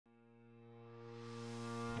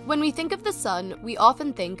When we think of the sun, we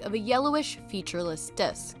often think of a yellowish, featureless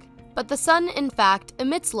disk. But the sun, in fact,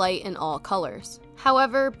 emits light in all colors.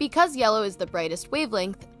 However, because yellow is the brightest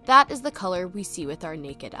wavelength, that is the color we see with our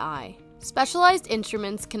naked eye. Specialized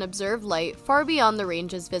instruments can observe light far beyond the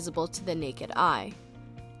ranges visible to the naked eye.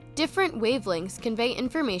 Different wavelengths convey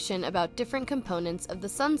information about different components of the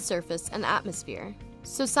sun's surface and atmosphere,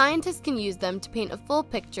 so scientists can use them to paint a full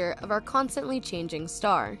picture of our constantly changing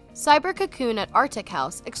star. Cyber Cocoon at Arctic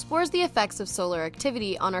House explores the effects of solar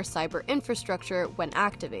activity on our cyber infrastructure when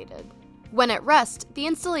activated. When at rest, the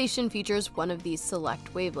installation features one of these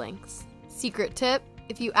select wavelengths. Secret tip: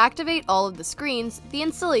 if you activate all of the screens, the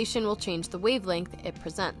installation will change the wavelength it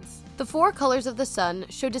presents. The 4 colors of the sun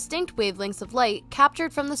show distinct wavelengths of light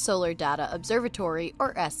captured from the Solar Data Observatory,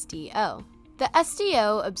 or SDO. The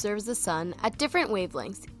SDO observes the sun at different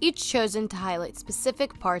wavelengths, each chosen to highlight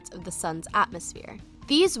specific parts of the sun's atmosphere.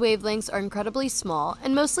 These wavelengths are incredibly small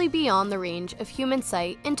and mostly beyond the range of human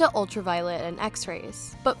sight into ultraviolet and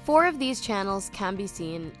X-rays, but 4 of these channels can be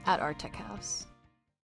seen at Arctic House.